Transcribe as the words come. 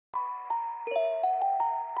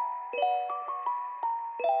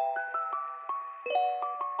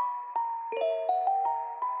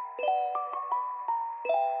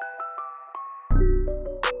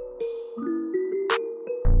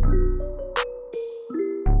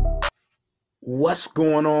What's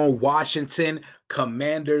going on, Washington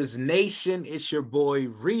Commanders Nation? It's your boy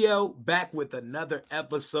Rio back with another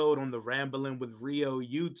episode on the Rambling with Rio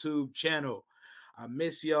YouTube channel. I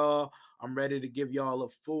miss y'all. I'm ready to give y'all a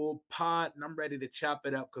full pod and I'm ready to chop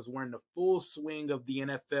it up because we're in the full swing of the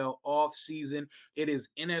NFL off season. It is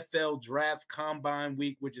NFL Draft Combine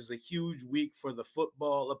week, which is a huge week for the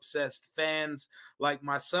football obsessed fans like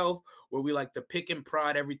myself, where we like to pick and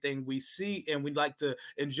prod everything we see and we like to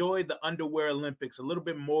enjoy the underwear Olympics a little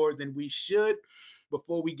bit more than we should.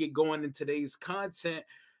 Before we get going in today's content,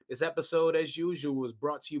 this episode, as usual, is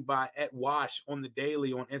brought to you by @Wash on the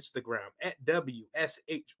Daily on Instagram,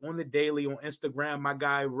 @WSH on the Daily on Instagram. My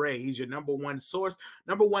guy Ray, he's your number one source,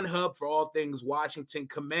 number one hub for all things Washington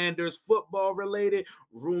Commanders, football related,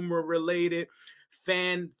 rumor related,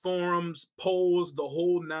 fan forums, polls, the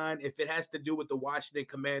whole nine. If it has to do with the Washington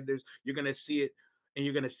Commanders, you're going to see it, and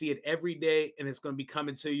you're going to see it every day, and it's going to be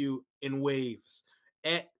coming to you in waves.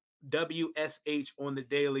 @WSH on the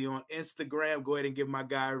Daily on Instagram. Go ahead and give my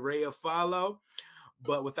guy Ray a follow.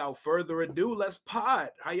 But without further ado, let's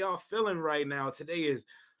pod. How y'all feeling right now? Today is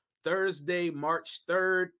Thursday, March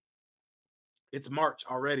 3rd. It's March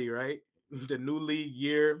already, right? The new league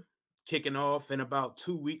year kicking off in about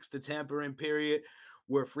 2 weeks, the tampering period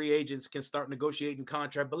where free agents can start negotiating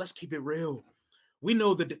contract. But let's keep it real. We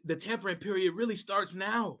know that the tampering period really starts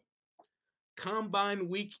now. Combine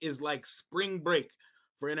week is like spring break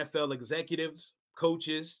for NFL executives,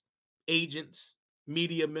 coaches, agents,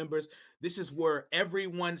 media members. This is where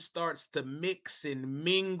everyone starts to mix and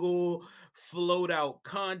mingle, float out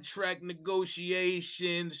contract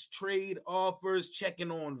negotiations, trade offers,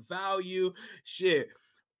 checking on value. Shit.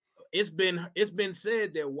 It's been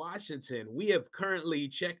said that Washington, we have currently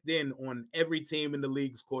checked in on every team in the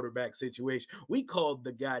league's quarterback situation. We called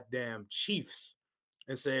the goddamn Chiefs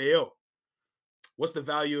and say, yo, what's the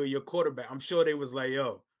value of your quarterback? I'm sure they was like,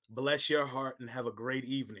 yo, bless your heart and have a great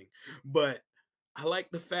evening. But I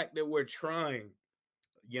like the fact that we're trying,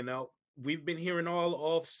 you know. We've been hearing all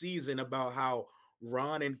off season about how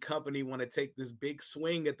Ron and company want to take this big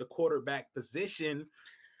swing at the quarterback position.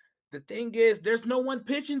 The thing is, there's no one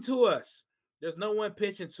pitching to us. There's no one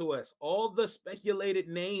pitching to us. All the speculated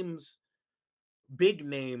names, big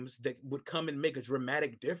names that would come and make a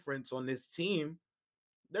dramatic difference on this team,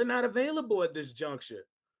 they're not available at this juncture.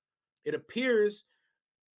 It appears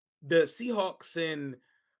the Seahawks and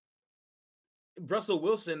Russell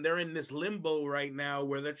Wilson, they're in this limbo right now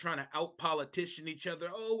where they're trying to out politician each other.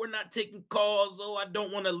 Oh, we're not taking calls. Oh, I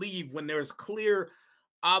don't want to leave, when there's clear,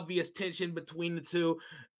 obvious tension between the two.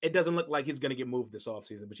 It doesn't look like he's going to get moved this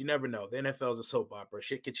offseason, but you never know. The NFL is a soap opera.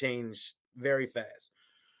 Shit could change very fast.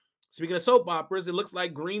 Speaking of soap operas, it looks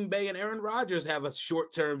like Green Bay and Aaron Rodgers have a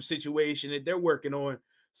short-term situation that they're working on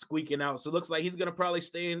squeaking out. So it looks like he's going to probably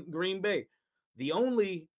stay in Green Bay. The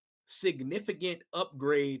only significant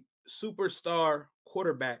upgrade superstar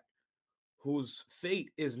quarterback whose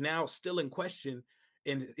fate is now still in question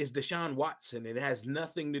and is Deshaun Watson. It has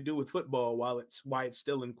nothing to do with football why it's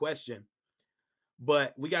still in question.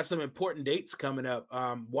 But we got some important dates coming up.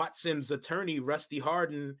 Watson's attorney, Rusty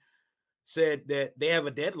Harden, said that they have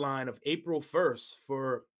a deadline of April 1st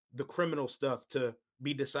for the criminal stuff to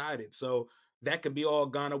be decided. So that could be all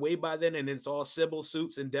gone away by then, and it's all civil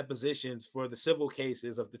suits and depositions for the civil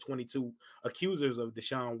cases of the 22 accusers of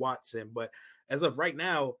Deshaun Watson. But as of right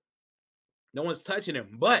now, no one's touching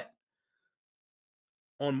him. But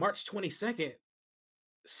on March 22nd,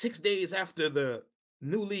 6 days after the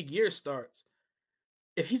new league year starts,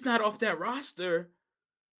 if he's not off that roster,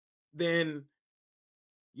 then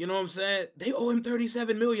you know what I'm saying? They owe him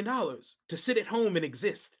 $37 million to sit at home and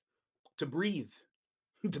exist, to breathe,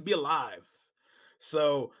 to be alive.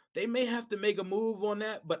 So they may have to make a move on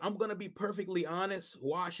that, but I'm going to be perfectly honest,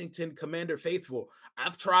 Washington Commander faithful.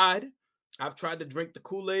 I've tried. I've tried to drink the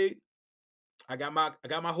Kool-Aid. I got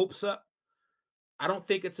my hopes up. I don't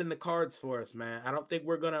think it's in the cards for us, man. I don't think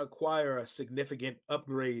we're going to acquire a significant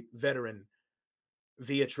upgrade veteran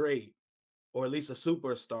via trade, or at least a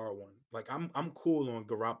superstar one. Like I'm cool on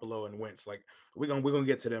Garoppolo and Wentz. Like we're gonna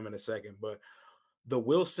get to them in a second. But the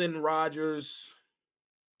Wilson Rodgers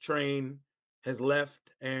train has left,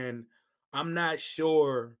 and I'm not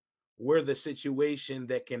sure we're the situation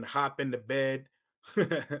that can hop into bed,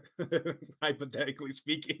 hypothetically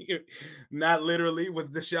speaking, not literally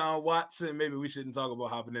with Deshaun Watson. Maybe we shouldn't talk about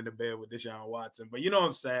hopping into bed with Deshaun Watson, but you know what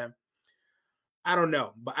I'm saying. I don't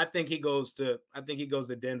know, but I think he goes to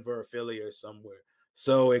Denver or Philly or somewhere.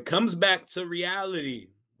 So it comes back to reality.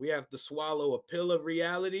 We have to swallow a pill of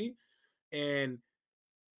reality, and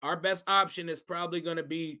our best option is probably going to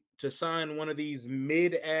be to sign one of these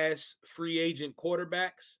mid-ass free agent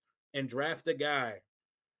quarterbacks and draft a guy,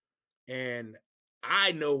 and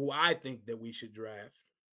I know who I think that we should draft,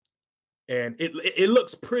 and it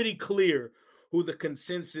looks pretty clear who the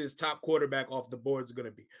consensus top quarterback off the board is going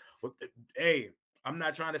to be. But hey, I'm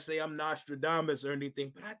not trying to say I'm Nostradamus or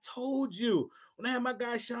anything, but I told you when I had my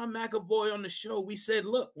guy Sean McAvoy on the show, we said,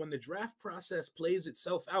 look, when the draft process plays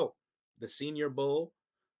itself out, the Senior Bowl,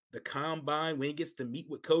 the combine, when he gets to meet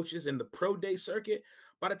with coaches and the pro day circuit,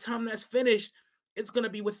 by the time that's finished, it's going to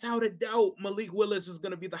be without a doubt Malik Willis is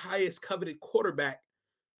going to be the highest coveted quarterback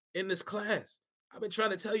in this class. I've been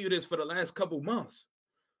trying to tell you this for the last couple months.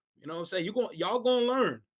 You know what I'm saying? Y'all gonna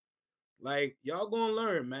learn. Like, y'all gonna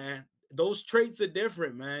learn, man. Those traits are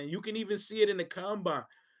different, man. You can even see it in the combine.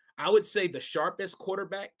 I would say the sharpest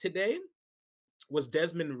quarterback today was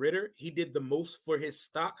Desmond Ridder. He did the most for his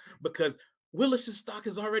stock because Willis's stock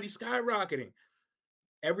is already skyrocketing.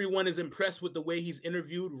 Everyone is impressed with the way he's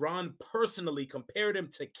interviewed. Ron personally compared him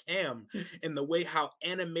to Cam in the way how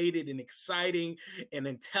animated and exciting and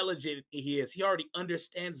intelligent he is. He already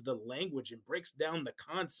understands the language and breaks down the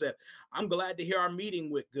concept. I'm glad to hear our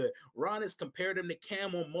meeting went good. Ron has compared him to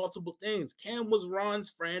Cam on multiple things. Cam was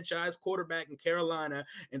Ron's franchise quarterback in Carolina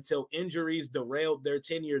until injuries derailed their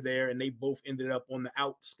tenure there, and they both ended up on the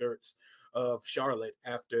outskirts of Charlotte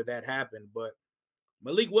after that happened. But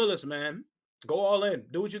Malik Willis, man, go all in.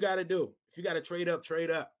 Do what you got to do. If you got to trade up,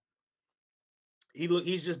 trade up.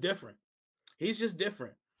 He's just different. He's just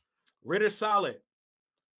different. Ritter's solid.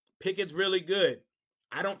 Pickett's really good.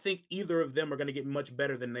 I don't think either of them are going to get much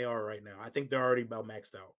better than they are right now. I think they're already about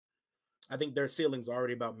maxed out. I think their ceiling's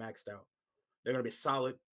already about maxed out. They're going to be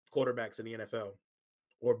solid quarterbacks in the NFL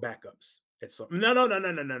or backups.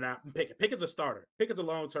 No. Pickett's a starter. Pickett's a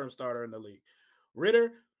long-term starter in the league.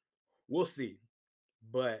 Ridder, we'll see.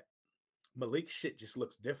 But Malik shit just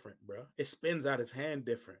looks different, bro. It spins out his hand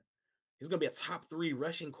different. He's going to be a top 3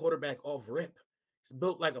 rushing quarterback off rip. He's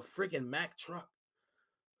built like a freaking Mack truck.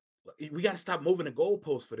 We got to stop moving the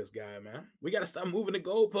goalposts for this guy, man. We got to stop moving the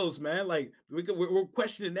goalposts, man. Like, we're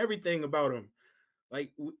questioning everything about him.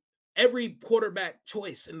 Like, every quarterback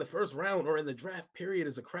choice in the first round or in the draft period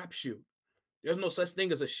is a crapshoot. There's no such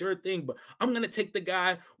thing as a sure thing, but I'm going to take the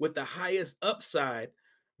guy with the highest upside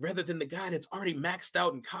rather than the guy that's already maxed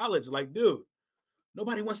out in college. Like, dude,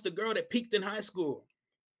 nobody wants the girl that peaked in high school.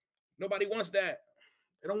 Nobody wants that.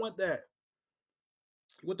 They don't want that.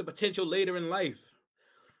 With the potential later in life.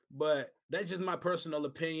 But that's just my personal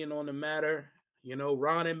opinion on the matter. You know,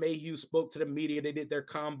 Ron and Mayhew spoke to the media. They did their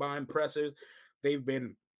combine pressers. They've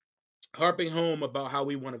been harping home about how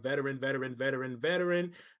we want a veteran,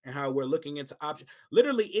 and how we're looking into options.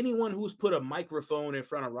 Literally, anyone who's put a microphone in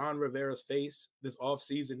front of Ron Rivera's face this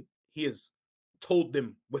offseason, he has told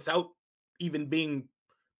them without even being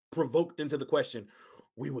provoked into the question,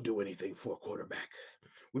 we will do anything for a quarterback.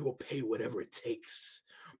 We will pay whatever it takes.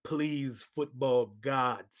 Please, football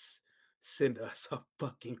gods, send us a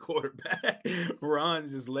fucking quarterback. Ron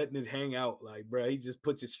just letting it hang out. Like, bro, he just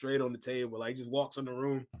puts it straight on the table. Like, he just walks in the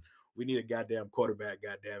room. We need a goddamn quarterback,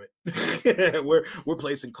 goddamn it. we're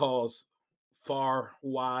placing calls far,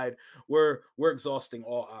 wide. We're exhausting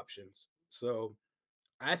all options. So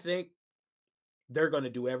I think they're going to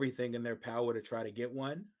do everything in their power to try to get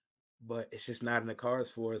one, but it's just not in the cards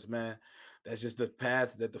for us, man. That's just the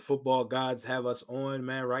path that the football gods have us on,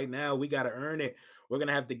 man. Right now, we got to earn it. We're going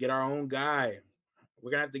to have to get our own guy.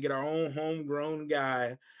 We're going to have to get our own homegrown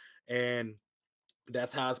guy. And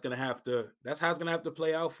that's how it's going to have to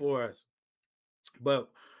play out for us. But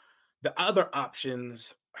the other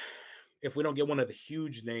options, if we don't get one of the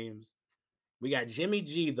huge names, we got Jimmy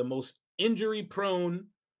G, the most injury prone,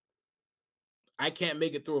 I can't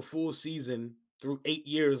make it through a full season through 8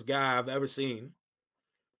 years guy I've ever seen,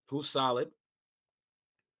 who's solid.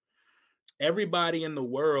 Everybody in the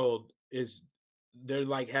world they're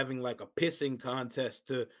like having like a pissing contest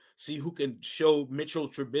to see who can show Mitchell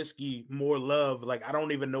Trubisky more love. Like, I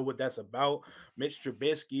don't even know what that's about. Mitch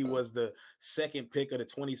Trubisky was the second pick of the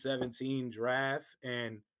 2017 draft,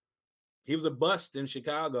 and he was a bust in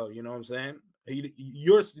Chicago. You know what I'm saying?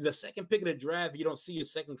 You're the second pick of the draft. You don't see your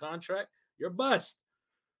second contract, you're a bust.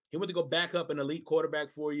 He went to go back up an elite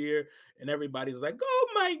quarterback for a year, and everybody's like, oh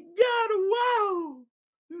my God, wow,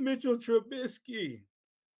 Mitchell Trubisky.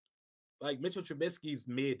 Like, Mitchell Trubisky's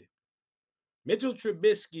mid. Mitchell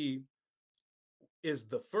Trubisky is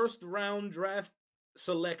the first round draft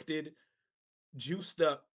selected, juiced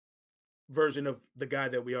up version of the guy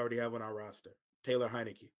that we already have on our roster, Taylor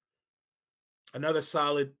Heineke. Another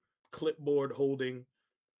solid clipboard holding,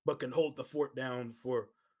 but can hold the fort down for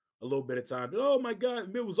a little bit of time. Oh my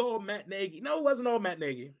God, it was all Matt Nagy. No, it wasn't all Matt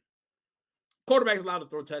Nagy. Quarterback's allowed to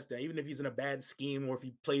throw touchdown, even if he's in a bad scheme or if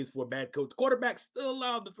he plays for a bad coach. Quarterback's still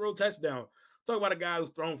allowed to throw touchdown. Talk about a guy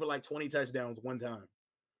who's thrown for like 20 touchdowns one time.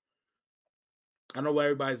 I know what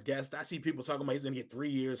everybody's guessed. I see people talking about he's gonna get 3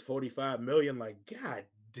 years, 45 million. Like, god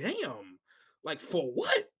damn. Like, for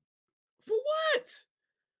what? For what?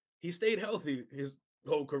 He stayed healthy his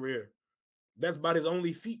whole career. That's about his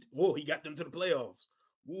only feat. Whoa, he got them to the playoffs.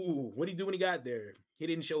 Ooh, what did he do when he got there? He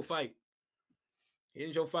didn't show fight. He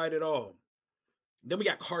didn't show fight at all. Then we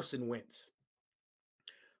got Carson Wentz.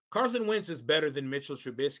 Carson Wentz is better than Mitchell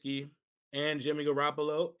Trubisky and Jimmy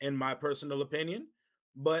Garoppolo, in my personal opinion.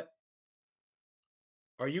 But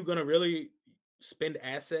are you going to really spend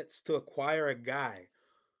assets to acquire a guy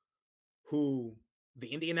who the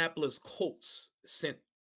Indianapolis Colts sent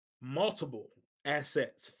multiple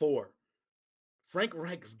assets for? Frank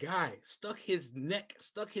Reich's guy stuck his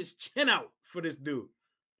chin out for this dude,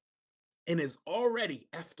 and is already,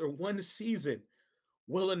 after one season,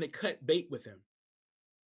 willing to cut bait with him.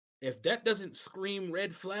 If that doesn't scream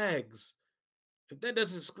red flags, if that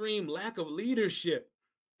doesn't scream lack of leadership,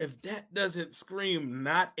 if that doesn't scream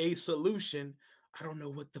not a solution, I don't know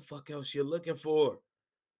what the fuck else you're looking for.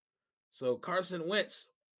 So Carson Wentz,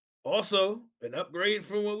 also an upgrade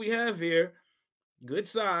from what we have here. Good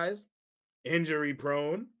size, injury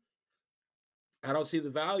prone. I don't see the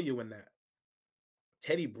value in that.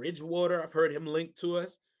 Teddy Bridgewater, I've heard him linked to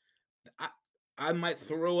us. I might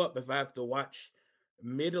throw up if I have to watch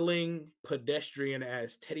middling pedestrian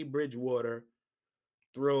as Teddy Bridgewater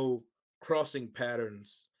throw crossing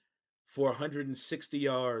patterns for 160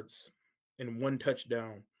 yards and one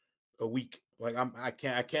touchdown a week. Like I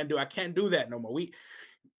can't do that no more.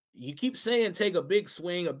 You keep saying take a big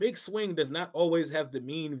swing. A big swing does not always have to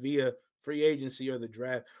mean via free agency or the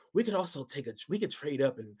draft. We could also we could trade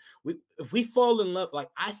up, and if we fall in love, like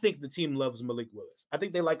I think the team loves Malik Willis. I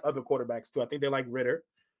think they like other quarterbacks too. I think they like Ritter.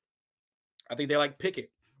 I think they like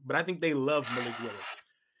Pickett, but I think they love Malik Willis.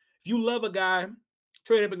 If you love a guy,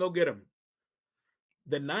 trade up and go get him.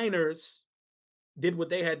 The Niners did what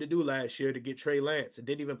they had to do last year to get Trey Lance and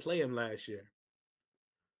didn't even play him last year.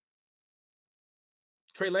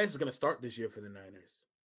 Trey Lance is going to start this year for the Niners.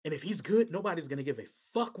 And if he's good, nobody's going to give a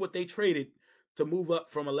fuck what they traded to move up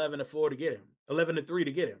from 11-4 to get him, 11-3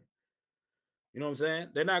 to get him. You know what I'm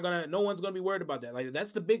saying? No one's going to be worried about that. Like,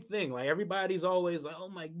 that's the big thing. Like, everybody's always like, oh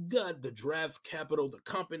my God, the draft capital, the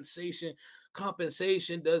compensation.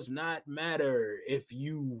 Compensation does not matter if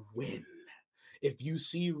you win, if you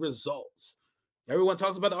see results. Everyone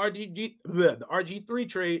talks about the RG3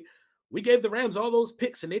 trade. We gave the Rams all those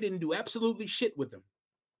picks and they didn't do absolutely shit with them.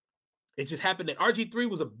 It just happened that RG3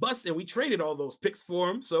 was a bust and we traded all those picks for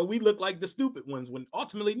him. So we look like the stupid ones when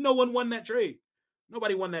ultimately no one won that trade.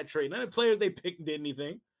 Nobody won that trade. None of the players they picked did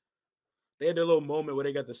anything. They had their little moment where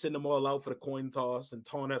they got to send them all out for the coin toss and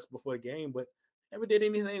taunt us before the game, but never did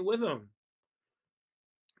anything with them.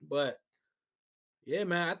 But yeah,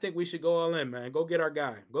 man, I think we should go all in, man. Go get our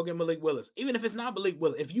guy. Go get Malik Willis. Even if it's not Malik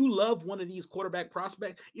Willis, if you love one of these quarterback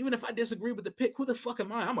prospects, even if I disagree with the pick, who the fuck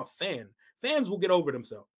am I? I'm a fan. Fans will get over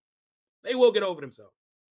themselves. They will get over themselves.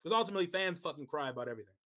 Because ultimately, fans fucking cry about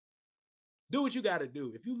everything. Do what you got to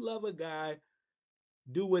do. If you love a guy,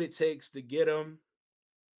 do what it takes to get him.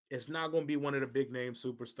 It's not going to be one of the big name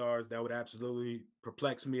superstars. That would absolutely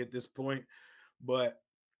perplex me at this point. But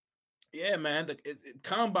yeah, man,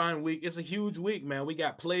 Combine week, it's a huge week, man. We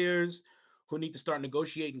got players who need to start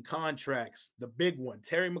negotiating contracts. The big one,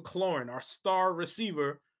 Terry McLaurin, our star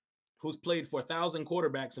receiver, who's played for 1,000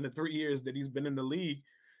 quarterbacks in the 3 years that he's been in the league.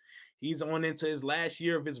 He's on into his last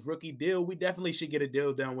year of his rookie deal. We definitely should get a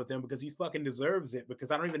deal done with him because he fucking deserves it, because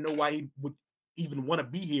I don't even know why he would even want to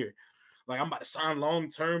be here. Like, I'm about to sign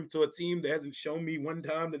long-term to a team that hasn't shown me one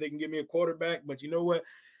time that they can give me a quarterback. But you know what?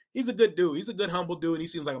 He's a good dude. He's a good, humble dude. And he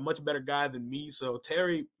seems like a much better guy than me. So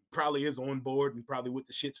Terry probably is on board and probably with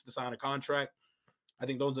the shits to sign a contract. I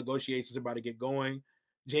think those negotiations are about to get going.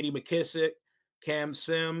 J.D. McKissick, Cam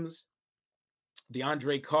Sims,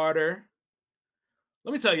 DeAndre Carter.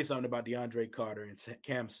 Let me tell you something about DeAndre Carter and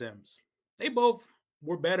Cam Sims. They both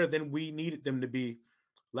were better than we needed them to be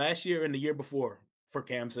last year and the year before for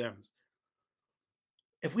Cam Sims.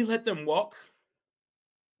 If we let them walk,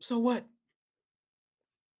 so what?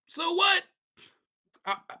 So what?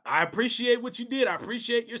 I appreciate what you did. I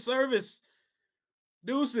appreciate your service.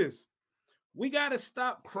 Deuces. We got to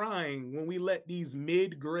stop crying when we let these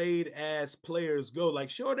mid-grade ass players go. Like,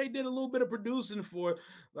 sure, they did a little bit of producing for,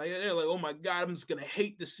 like, they're like, oh my God, I'm just going to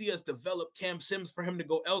hate to see us develop Cam Sims for him to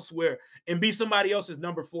go elsewhere and be somebody else's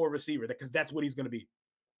number 4 receiver, because that's what he's going to be.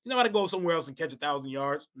 He's not going to go somewhere else and catch 1,000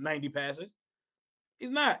 yards, 90 passes. He's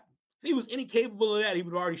not. If he was any capable of that, he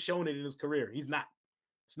would have already shown it in his career. He's not.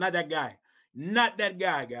 It's not that guy. Not that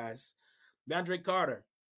guy, guys. DeAndre Carter,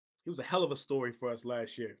 he was a hell of a story for us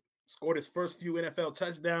last year. Scored his first few NFL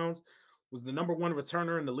touchdowns, was the number one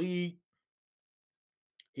returner in the league.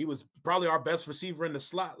 He was probably our best receiver in the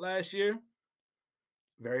slot last year.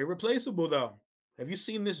 Very replaceable, though. Have you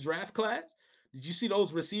seen this draft class? Did you see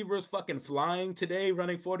those receivers fucking flying today,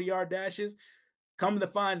 running 40-yard dashes? Come to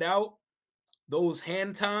find out, those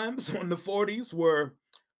hand times on the 40s were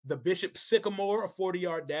the Bishop Sycamore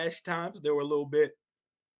 40-yard dash times. They were a little bit,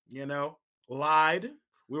 lied.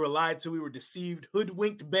 We were lied to. We were deceived,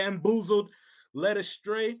 hoodwinked, bamboozled, led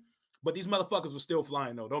astray. But these motherfuckers were still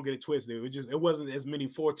flying, though. Don't get it twisted. It wasn't as many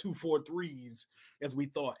 4.2, 4.3s as we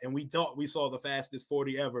thought. And we thought we saw the fastest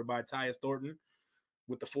 40 ever by Tyus Thornton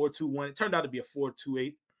with the 4.21. It turned out to be a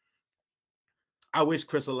 4.28. I wish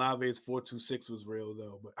Chris Olave's 4.26 was real,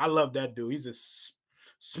 though. But I love that dude. He's a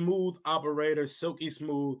smooth operator, silky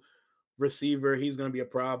smooth receiver. He's going to be a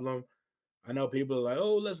problem. I know people are like,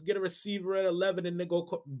 oh, let's get a receiver at 11 and then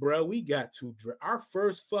go. Bro, we got to. Our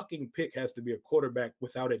first fucking pick has to be a quarterback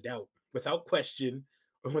without a doubt, without question,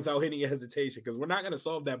 or without any hesitation, because we're not going to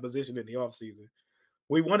solve that position in the offseason.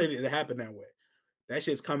 We wanted it to happen that way. That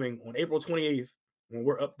shit's coming on April 28th when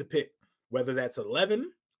we're up the pick, whether that's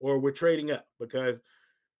 11 or we're trading up. Because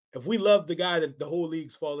if we love the guy that the whole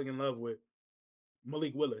league's falling in love with,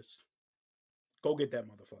 Malik Willis, go get that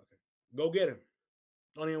motherfucker. Go get him.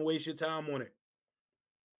 Don't even waste your time on it.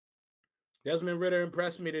 Desmond Ridder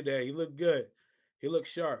impressed me today. He looked good. He looked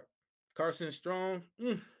sharp. Carson Strong,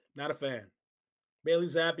 not a fan. Bailey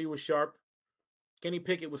Zappi was sharp. Kenny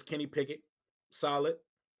Pickett was Kenny Pickett. Solid.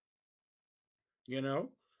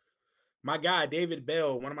 My guy, David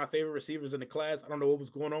Bell, one of my favorite receivers in the class. I don't know what was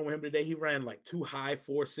going on with him today. He ran like too high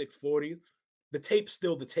 4.6 40s. The tape's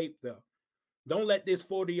still the tape, though. Don't let this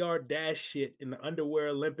 40-yard dash shit in the underwear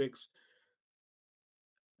Olympics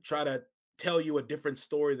try to tell you a different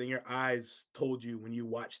story than your eyes told you when you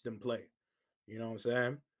watched them play. You know what I'm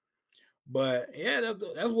saying? But yeah,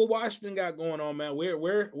 that's what Washington got going on, man.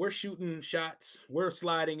 We're shooting shots. We're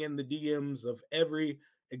sliding in the DMs of every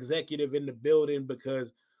executive in the building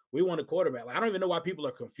because we want a quarterback. Like, I don't even know why people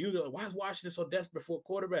are confused. Like, why is Washington so desperate for a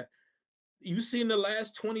quarterback? You seen the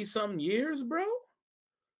last 20-something years, bro?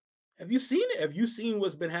 Have you seen it? Have you seen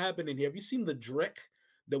what's been happening here? Have you seen the dreck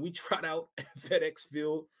that we trot out at FedEx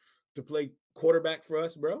Field to play quarterback for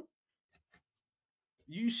us, bro?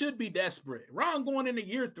 You should be desperate. Ron going into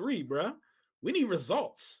year 3, bro. We need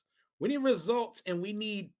results. We need results, and we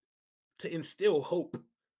need to instill hope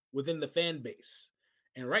within the fan base.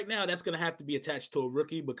 And right now, that's going to have to be attached to a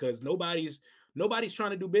rookie because nobody's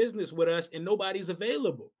trying to do business with us, and nobody's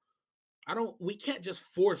available. We can't just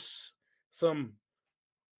force some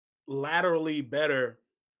laterally better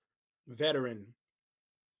veteran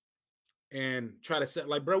and try to set,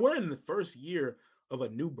 like, bro, we're in the first year of a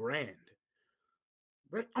new brand.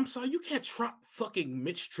 Bro, I'm sorry, you can't trot fucking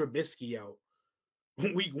Mitch Trubisky out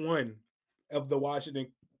week 1 of the Washington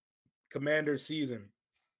Commanders season.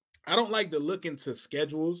 I don't like to look into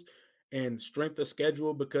schedules and strength of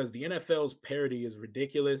schedule because the NFL's parity is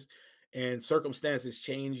ridiculous and circumstances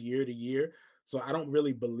change year to year. So I don't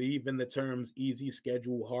really believe in the terms easy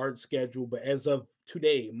schedule, hard schedule. But as of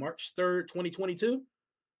today, March 3rd, 2022,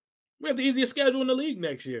 we have the easiest schedule in the league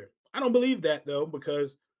next year. I don't believe that, though,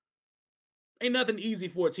 because ain't nothing easy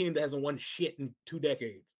for a team that hasn't won shit in 2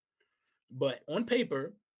 decades. But on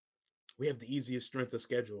paper, we have the easiest strength of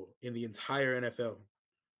schedule in the entire NFL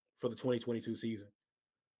for the 2022 season.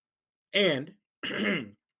 And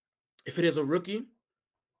if it is a rookie,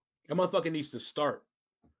 that motherfucker needs to start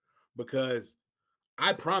because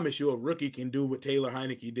I promise you a rookie can do what Taylor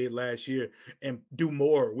Heineke did last year and do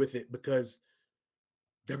more with it because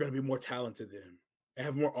they're going to be more talented than him and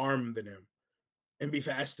have more arm than him and be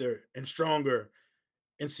faster and stronger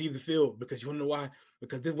and see the field because you want to know why?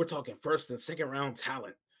 Because we're talking first and second round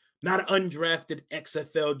talent, not an undrafted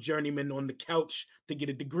XFL journeyman on the couch to get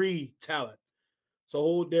a degree talent. It's a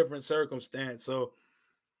whole different circumstance. So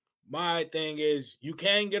my thing is you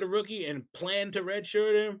can get a rookie and plan to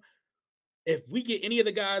redshirt him. If we get any of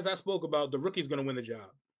the guys I spoke about, the rookie's going to win the job.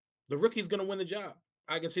 The rookie's going to win the job.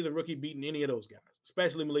 I can see the rookie beating any of those guys,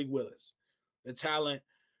 especially Malik Willis. That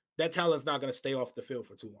talent's not going to stay off the field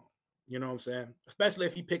for too long. You know what I'm saying? Especially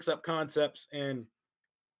if he picks up concepts and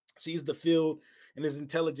sees the field and his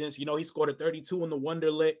intelligence. He scored a 32 on the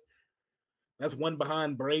Wonderlic. That's one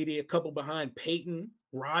behind Brady, a couple behind Peyton,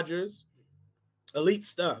 Rodgers. Elite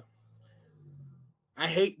stuff. I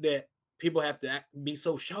hate that people have to be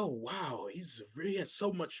so show. Wow, he has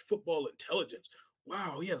so much football intelligence.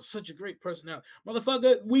 Wow, he has such a great personality.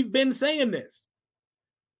 Motherfucker, we've been saying this.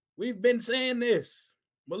 We've been saying this.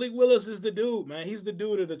 Malik Willis is the dude, man. He's the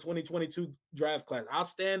dude of the 2022 draft class. I'll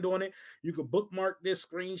stand on it. You can bookmark this,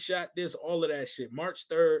 screenshot this, all of that shit. March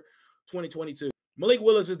 3rd, 2022. Malik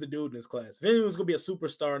Willis is the dude in this class. If anyone's going to be a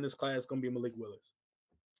superstar in this class, it's going to be Malik Willis.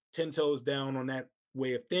 10 toes down on that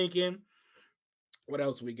way of thinking. What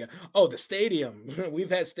else we got? Oh, the stadium. We've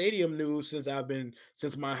had stadium news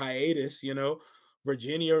since my hiatus, you know.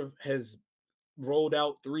 Virginia has rolled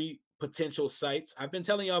out 3 potential sites. I've been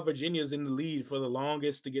telling y'all Virginia's in the lead for the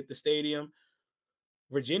longest to get the stadium.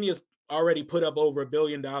 Virginia's already put up over $1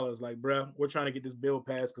 billion. Like, bruh, we're trying to get this bill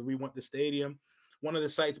passed because we want the stadium. One of the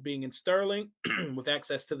sites being in Sterling with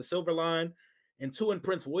access to the Silver Line, and 2 in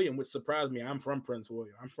Prince William, which surprised me. I'm from Prince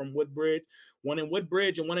William. I'm from Woodbridge. 1 in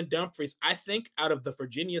Woodbridge and 1 in Dumfries. I think out of the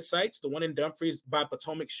Virginia sites, the one in Dumfries by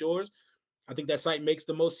Potomac Shores, I think that site makes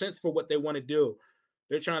the most sense for what they want to do.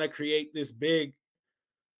 They're trying to create this big,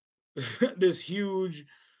 this huge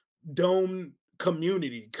dome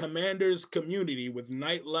community, Commanders community with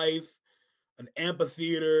nightlife, an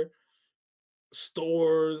amphitheater,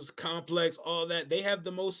 stores, complex, all that. They have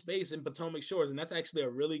the most space in Potomac Shores, and that's actually a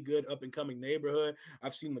really good up and coming neighborhood.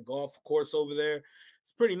 I've seen the golf course over there.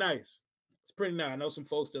 It's pretty nice. It's pretty nice. I know some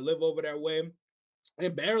folks that live over that way.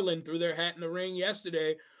 And Maryland threw their hat in the ring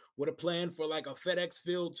yesterday with a plan for like a FedEx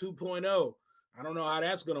Field 2.0. I don't know how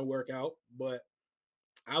that's going to work out, but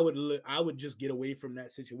I would just get away from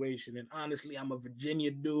that situation. And honestly, I'm a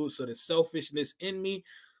Virginia dude, so the selfishness in me,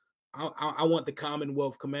 I want the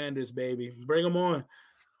Commonwealth Commanders, baby. Bring them on.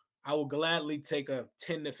 I will gladly take a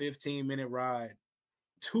 10 to 15-minute ride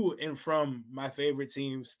to and from my favorite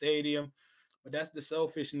team's stadium. But that's the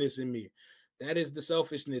selfishness in me. That is the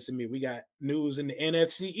selfishness in me. We got news in the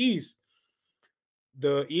NFC East.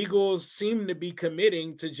 The Eagles seem to be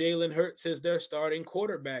committing to Jalen Hurts as their starting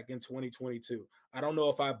quarterback in 2022. I don't know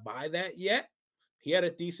if I buy that yet. He had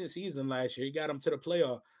a decent season last year. He got him to the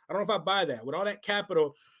playoff. I don't know if I buy that. With all that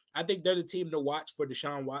capital, I think they're the team to watch for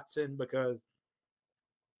Deshaun Watson because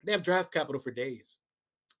they have draft capital for days.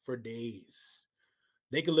 For days.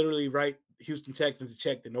 They could literally write Houston Texans a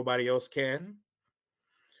check that nobody else can.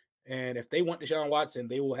 And if they want Deshaun Watson,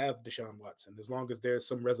 they will have Deshaun Watson as long as there's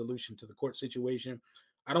some resolution to the court situation.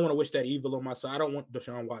 I don't want to wish that evil on my side. I don't want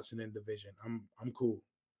Deshaun Watson in the division. I'm cool.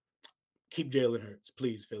 Keep Jalen Hurts,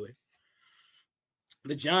 please, Philly.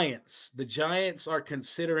 The Giants are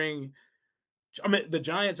considering. I mean, the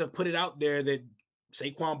Giants have put it out there that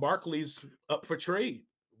Saquon Barkley's up for trade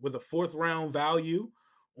with a 4th round value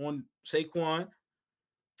on Saquon.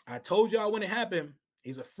 I told y'all when it happened,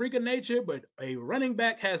 he's a freak of nature, but a running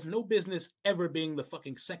back has no business ever being the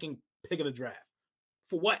fucking second pick of the draft.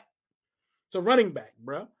 For what? It's a running back,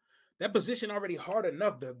 bro. That position already hard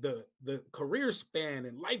enough. The career span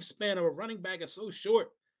and lifespan of a running back is so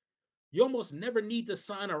short. You almost never need to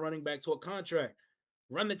sign a running back to a contract.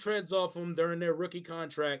 Run the treads off them during their rookie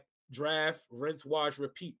contract, draft, rinse, wash,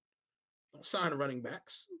 repeat. Don't sign running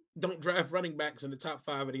backs. Don't draft running backs in the top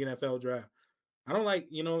 5 of the NFL draft. I don't like,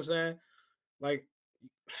 you know what I'm saying? Like,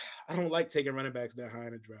 I don't like taking running backs that high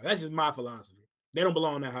in the draft. That's just my philosophy. They don't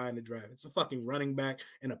belong that high in the draft. It's a fucking running back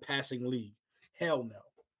in a passing league. Hell no.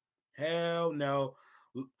 Hell no.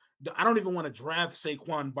 I don't even want to draft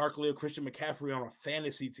Saquon Barkley or Christian McCaffrey on a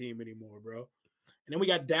fantasy team anymore, bro. And then we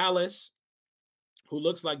got Dallas, who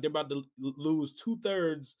looks like they're about to lose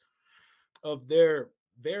 2/3 of their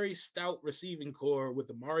very stout receiving core with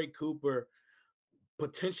Amari Cooper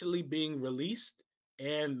potentially being released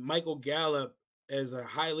and Michael Gallup as a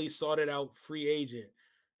highly sought out free agent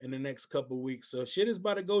in the next couple of weeks. So shit is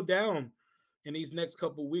about to go down in these next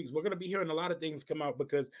couple of weeks. We're going to be hearing a lot of things come out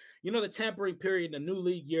because, you know, the tampering period in the new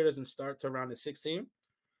league year doesn't start to around the 16th.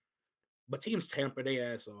 But teams tamper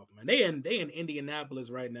their ass off, man. They in Indianapolis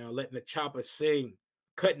right now, letting the chopper sing,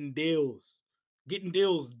 cutting deals, getting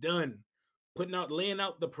deals done, laying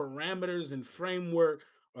out the parameters and framework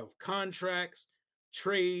of contracts,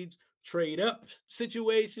 trades, trade up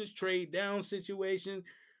situations, trade down situations.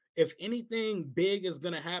 If anything big is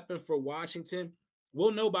going to happen for Washington,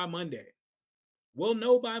 we'll know by Monday. We'll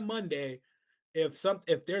know by Monday if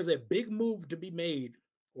there's a big move to be made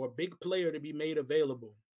or a big player to be made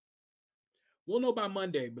available. We'll know by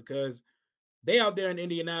Monday because they out there in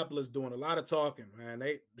Indianapolis doing a lot of talking, man.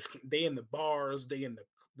 They in the bars, they in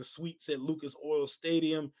the suites at Lucas Oil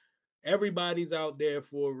Stadium. Everybody's out there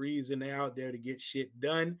for a reason. They're out there to get shit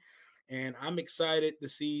done. And I'm excited to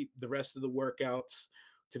see the rest of the workouts.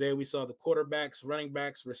 Today we saw the quarterbacks, running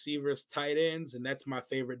backs, receivers, tight ends, and that's my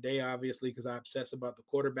favorite day, obviously, because I obsess about the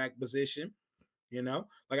quarterback position. You know,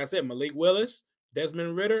 like I said, Malik Willis,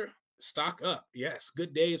 Desmond Ridder, stock up. Yes,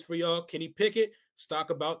 good days for y'all. Kenny Pickett, stock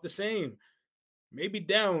about the same. Maybe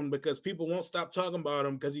down because people won't stop talking about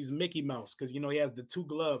him because he's Mickey Mouse. Because, he has the two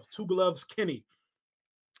gloves, Kenny,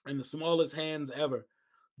 and the smallest hands ever.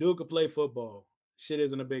 Dude could play football. Shit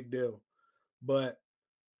isn't a big deal. But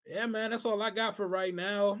yeah, man, that's all I got for right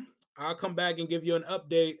now. I'll come back and give you an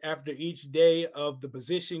update after each day of the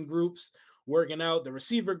position groups working out. The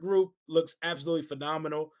receiver group looks absolutely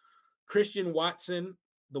phenomenal. Christian Watson,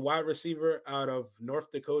 the wide receiver out of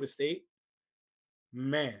North Dakota State,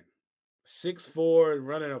 man, 6'4",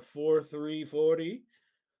 running a 4.3 40.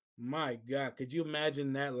 My God, could you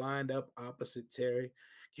imagine that lined up opposite Terry?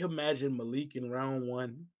 Can you imagine Malik in round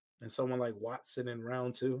 1 and someone like Watson in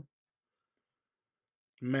round 2?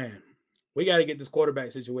 Man, we got to get this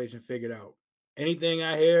quarterback situation figured out. Anything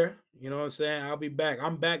I hear, you know what I'm saying? I'll be back.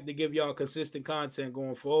 I'm back to give y'all consistent content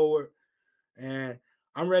going forward. And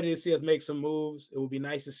I'm ready to see us make some moves. It would be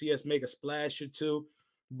nice to see us make a splash or two.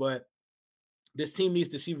 But this team needs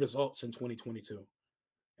to see results in 2022.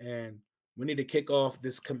 And we need to kick off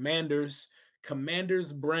this Commanders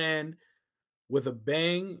brand with a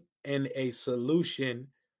bang and a solution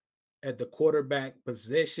at the quarterback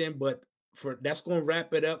position. But that's going to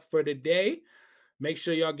wrap it up for today. Make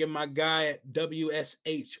sure y'all give my guy at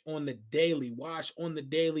WSH on the daily, Wash on the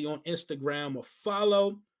daily on Instagram a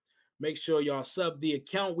follow. Make sure y'all sub the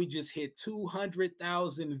account. We just hit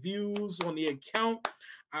 200,000 views on the account,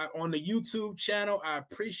 on the YouTube channel. I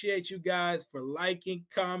appreciate you guys for liking,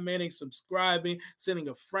 commenting, subscribing, sending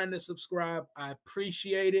a friend to subscribe. I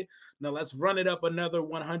appreciate it. Now let's run it up another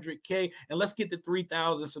 100K and let's get to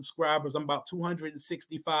 3,000 subscribers. I'm about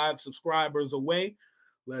 265 subscribers away.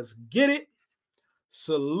 Let's get it.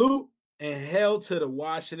 Salute and hail to the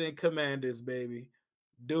Washington Commanders, baby.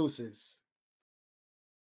 Deuces.